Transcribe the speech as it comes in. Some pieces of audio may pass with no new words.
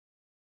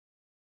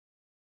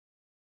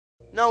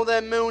No,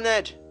 they're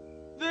Moonhead.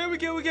 There we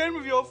go again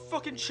with your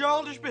fucking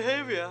childish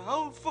behaviour.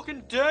 How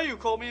fucking dare you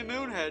call me a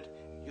moonhead?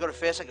 You got a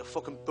face like a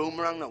fucking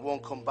boomerang that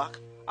won't come back.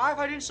 I've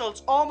had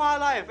insults all my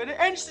life, and it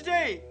ends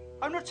today.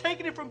 I'm not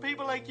taking it from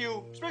people like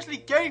you, especially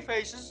gay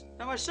faces.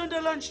 Now my Sunday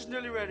lunch is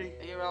nearly ready.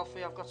 Here,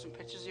 Alfie, I've got some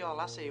pictures of your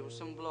lassie with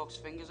some bloke's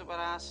fingers up her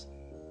ass.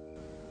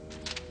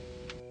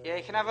 Yeah,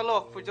 you can have a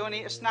look. We don't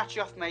need to snatch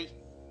you off me.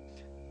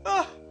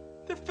 Ah,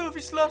 the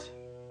filthy slut.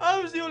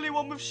 I was the only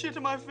one with shit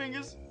on my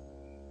fingers.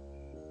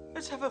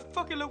 Let's have a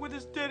fucking look what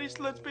this dirty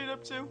slut's been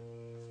up to.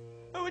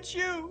 Oh, it's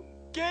you,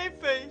 gay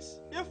face.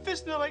 You're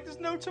fisting her like there's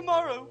no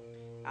tomorrow.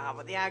 Ah,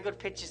 but they are good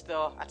pictures,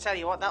 though. I tell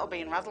you what, that'll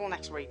be in Razzle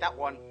next week, that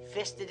one.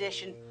 Fist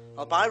edition.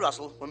 I'll buy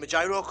Razzle when my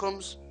gyro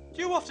comes.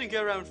 Do you often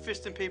go around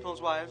fisting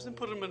people's wives and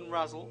put them in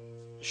Razzle?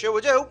 Sure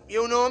we do.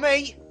 You know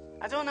me.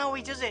 I don't know how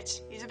he does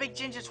it. He's a big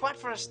ginger twat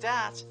for a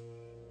start.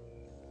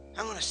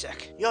 Hang on a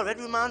sec. Your head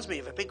reminds me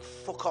of a big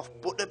fuck-off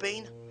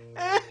butterbean.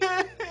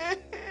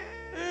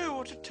 Ew,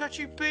 what a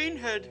touchy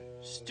beanhead,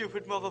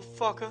 stupid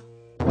motherfucker.